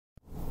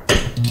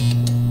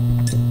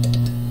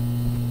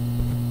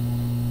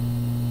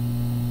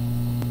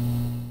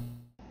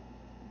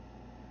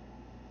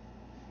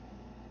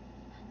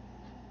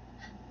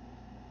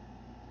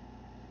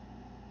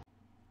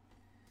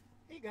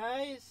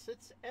guys,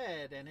 it's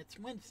Ed, and it's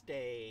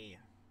Wednesday.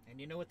 And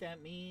you know what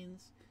that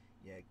means?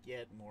 You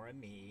get more of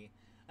me.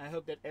 I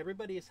hope that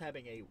everybody is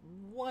having a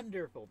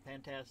wonderful,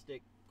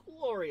 fantastic,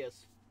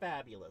 glorious,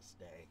 fabulous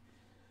day.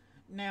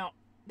 Now,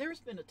 there's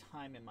been a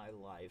time in my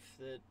life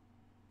that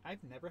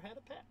I've never had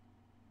a pet.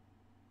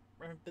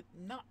 But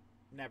not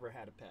never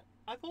had a pet.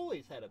 I've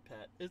always had a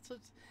pet. It's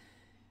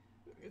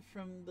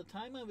from the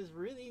time I was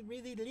really,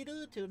 really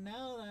little to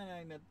now that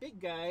I'm a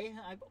big guy,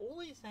 I've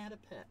always had a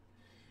pet.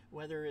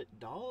 Whether it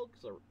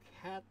dogs or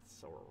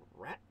cats or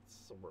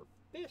rats or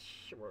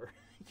fish or,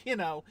 you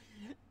know,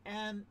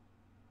 and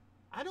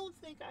I don't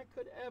think I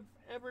could have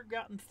ever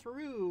gotten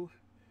through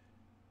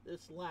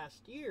this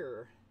last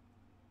year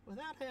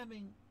without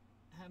having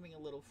a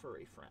little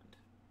furry friend.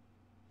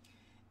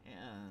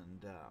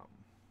 And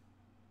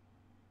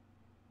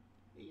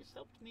he's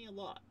helped me a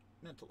lot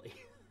mentally.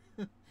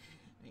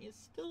 He's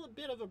still a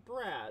bit of a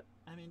brat.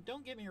 I mean,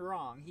 don't get me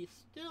wrong. He's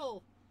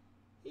still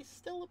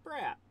a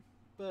brat,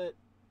 but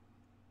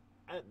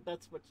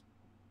that's what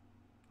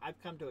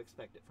I've come to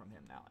expect it from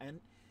him now. And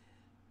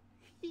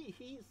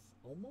he's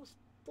almost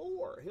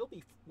 4. He'll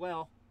be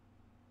 4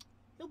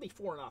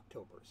 in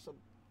October, so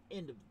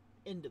end of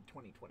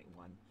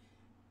 2021.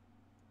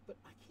 But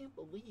I can't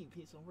believe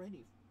he's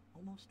already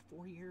almost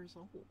 4 years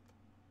old.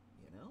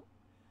 You know,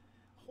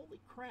 holy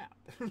crap!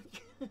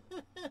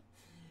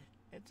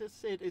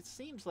 It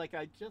seems like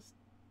I just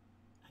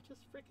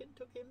freaking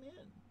took him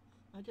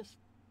in.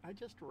 I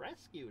just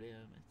rescued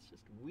him. It's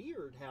just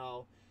weird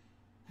how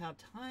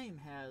time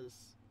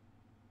has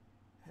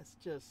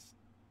just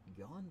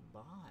gone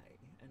by,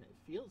 and it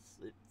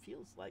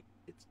feels like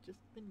it's just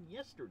been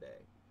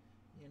yesterday,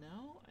 you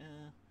know.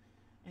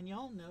 And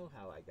y'all know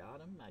how I got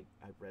him.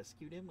 I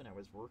rescued him when I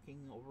was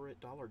working over at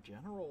Dollar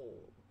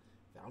General.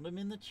 Found him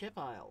in the chip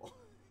aisle.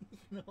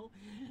 You know,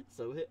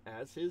 so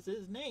as is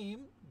his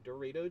name,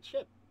 Dorito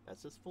Chip.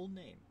 That's his full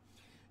name.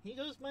 He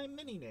goes by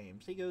many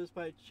names. He goes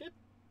by Chip,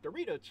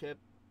 Dorito Chip,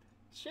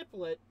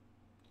 Chiplet,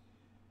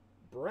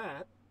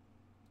 Brat,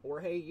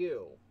 or Hey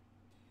You.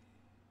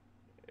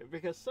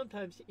 Because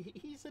sometimes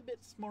he's a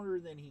bit smarter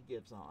than he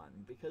gives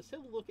on. Because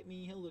he'll look at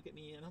me,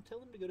 and I'll tell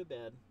him to go to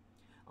bed.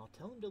 I'll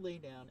tell him to lay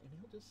down, and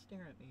he'll just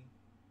stare at me.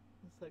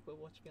 It's like, well,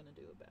 what you gonna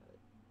do about it?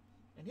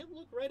 And he'll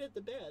look right at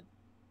the bed.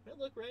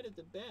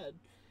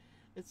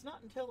 It's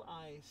not until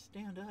I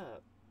stand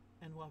up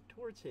and walk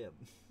towards him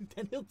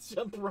that he'll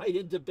jump right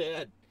into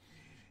bed.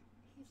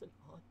 He's an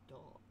odd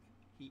dog.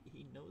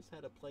 He knows how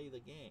to play the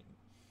game.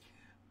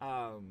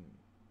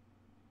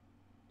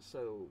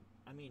 So,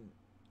 I mean,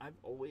 I've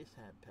always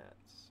had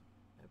pets.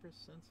 Ever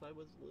since I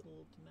was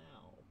little to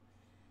now.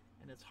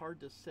 And it's hard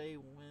to say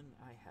when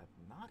I have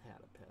not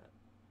had a pet.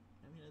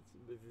 I mean,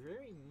 it's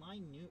very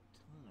minute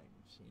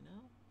times, you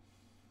know?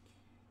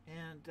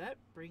 And that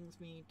brings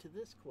me to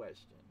this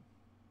question.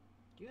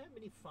 Do you have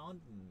any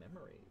fond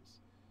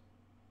memories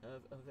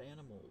of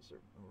animals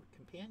or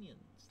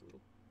companions,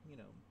 little, you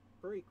know,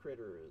 furry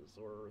critters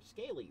or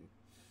scaly?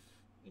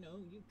 You know,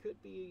 you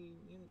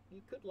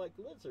could like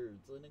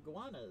lizards and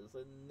iguanas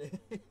and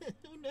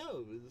who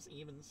knows,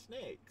 even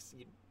snakes.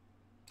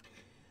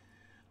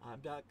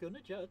 I'm not going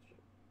to judge.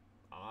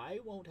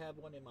 I won't have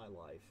one in my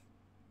life.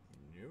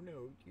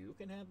 No, you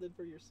can have them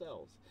for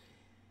yourselves.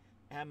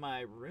 And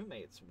my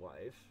roommate's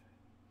wife,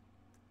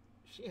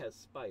 she has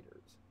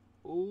spiders.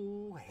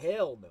 Oh,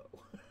 hell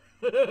no.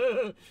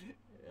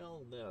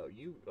 Hell no.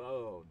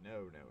 Oh,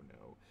 no.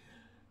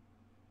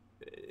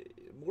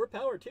 More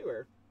power to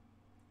her.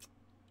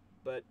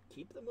 But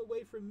keep them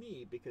away from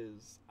me,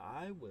 because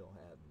I will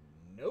have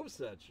no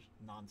such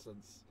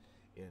nonsense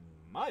in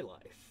my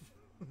life.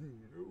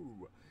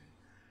 No.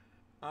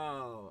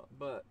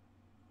 But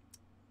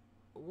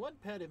one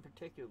pet in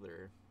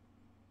particular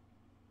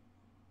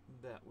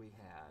that we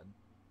had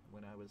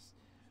when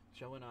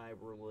Joe and I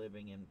were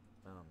living in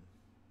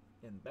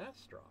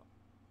Bastrop,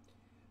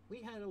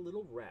 we had a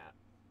little rat.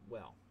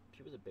 Well,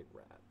 she was a big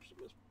rat. She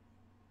was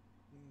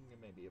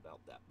maybe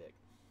about that big.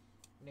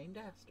 Named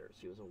Aster.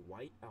 She was a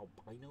white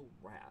albino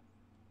rat.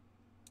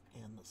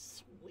 And the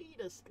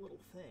sweetest little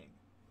thing.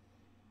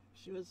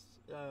 She was,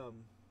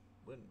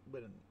 when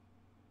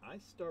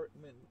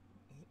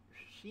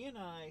she and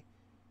I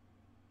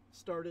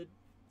started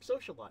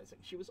socializing,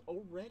 she was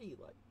already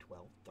like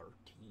 12,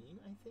 13,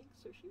 I think.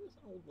 So she was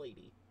an old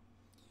lady.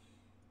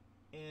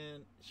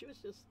 And she was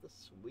just the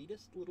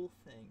sweetest little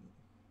thing.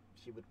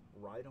 She would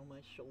ride on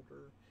my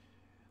shoulder,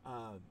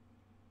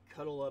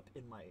 cuddle up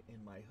in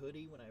my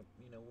hoodie when I,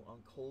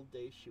 on cold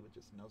days she would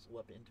just nuzzle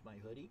up into my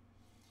hoodie,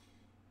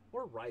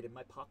 or right in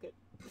my pocket.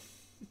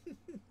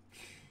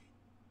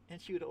 And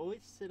she would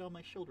always sit on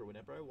my shoulder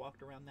whenever I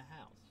walked around the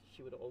house.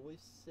 She would always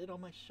sit on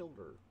my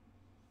shoulder,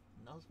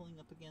 nuzzling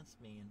up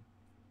against me and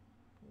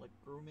like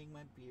grooming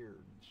my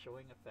beard and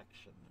showing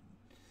affection.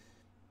 And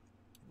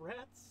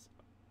rats,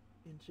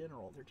 in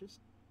general, they're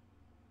just,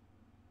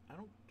 I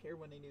don't care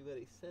what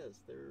anybody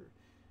says, they're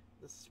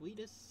the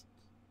sweetest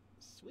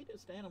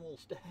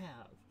animals to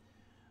have.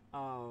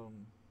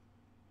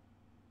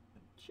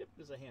 Chip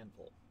is a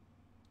handful.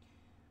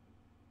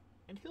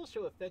 and he'll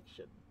show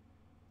affection,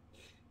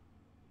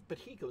 but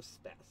he goes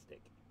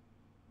spastic.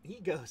 He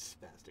goes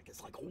spastic.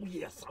 It's like, oh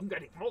yes, I'm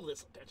getting all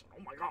this attention.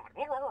 Oh my god.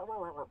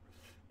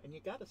 And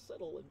you gotta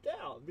settle him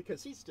down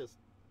because he's just.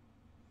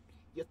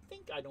 You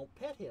think I don't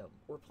pet him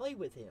or play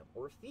with him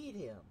or feed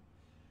him.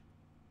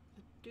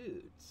 But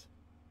dudes,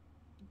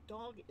 the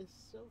dog is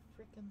so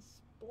freaking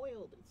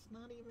spoiled. It's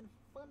not even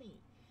funny.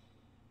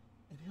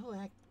 And he'll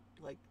act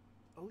like,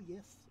 oh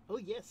yes, oh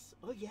yes,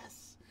 oh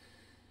yes.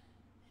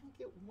 He'll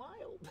get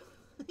wild.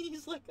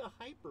 He's like a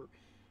hyper.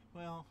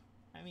 Well,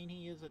 I mean,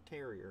 he is a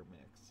terrier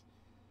mix.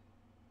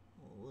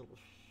 A little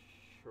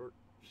short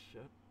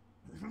shut.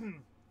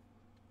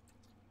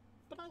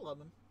 But I love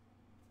him.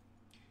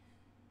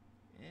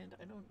 And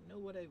I don't know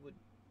what I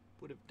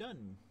would have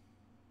done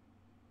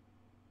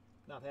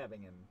not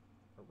having him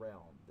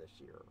around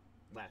last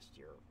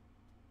year.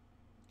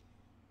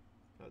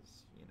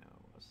 Because,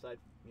 aside,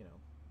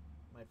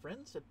 my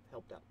friends have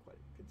helped out quite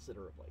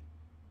considerably.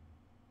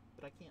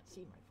 But I can't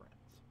see my friends.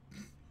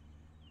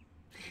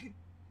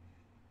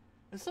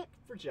 Except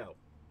for Joe.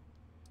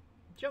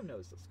 Joe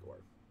knows the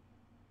score.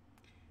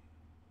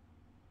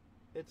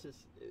 It's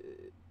just,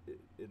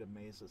 it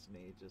amazes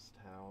me just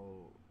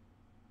how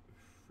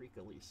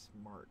freakily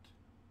smart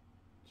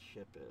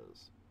Chip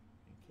is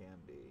and can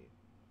be,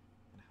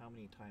 and how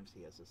many times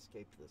he has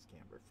escaped this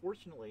camper.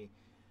 Fortunately,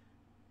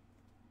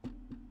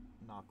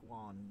 knock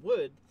on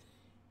wood,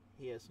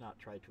 he has not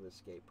tried to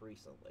escape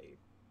recently,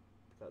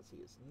 because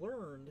he has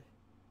learned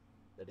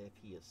that if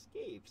he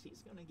escapes,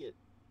 he's gonna get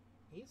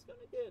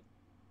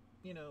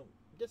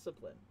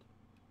disciplined,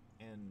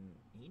 and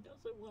he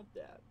doesn't want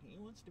that. He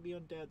wants to be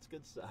on Dad's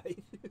good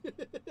side.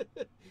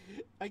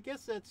 I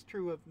guess that's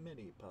true of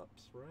many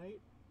pups,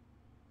 right?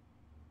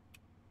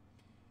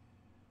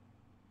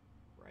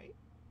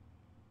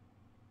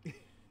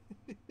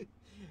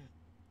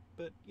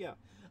 But yeah,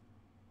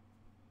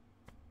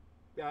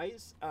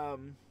 guys, so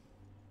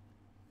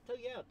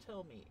yeah,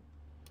 tell me,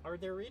 are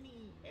there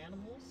any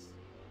animals,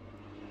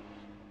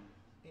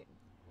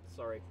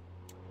 sorry,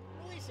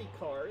 noisy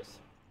cars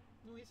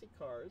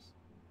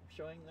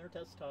showing their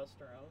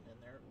testosterone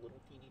and their little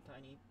teeny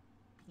tiny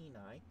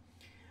peni,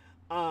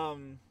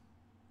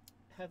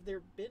 have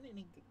there been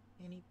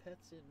any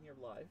pets in your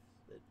life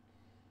that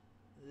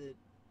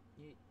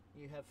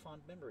you have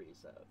fond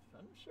memories of?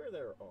 I'm sure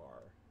there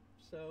are.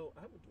 So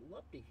I would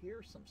love to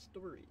hear some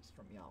stories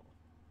from y'all.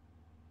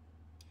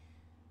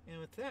 And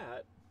with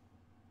that,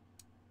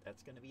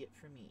 that's going to be it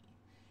for me.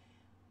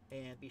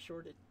 And be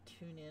sure to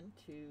tune in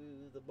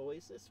to the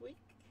boys this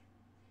week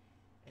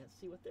and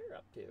see what they're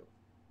up to.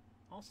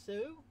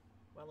 Also,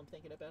 while I'm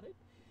thinking about it,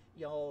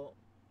 y'all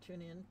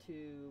tune in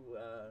to,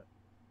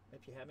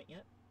 if you haven't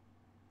yet,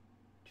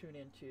 tune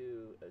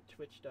into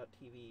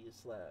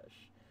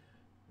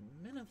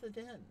twitch.tv/Men of the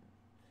Den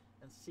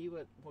and see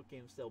what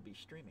games they'll be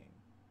streaming.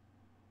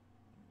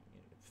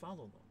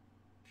 Follow them.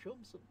 Show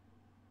us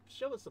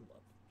some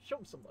love. Show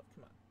them some love.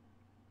 Come on.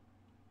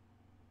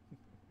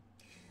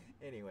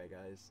 Anyway,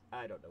 guys,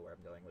 I don't know where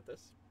I'm going with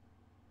this,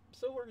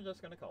 so we're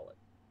just going to call it.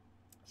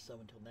 So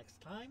until next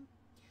time,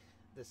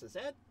 this is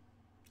Ed.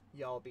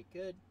 Y'all be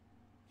good.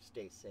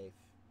 Stay safe.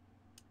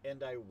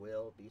 And I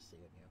will be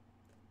seeing you.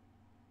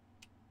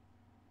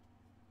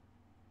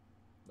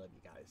 Love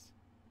you guys.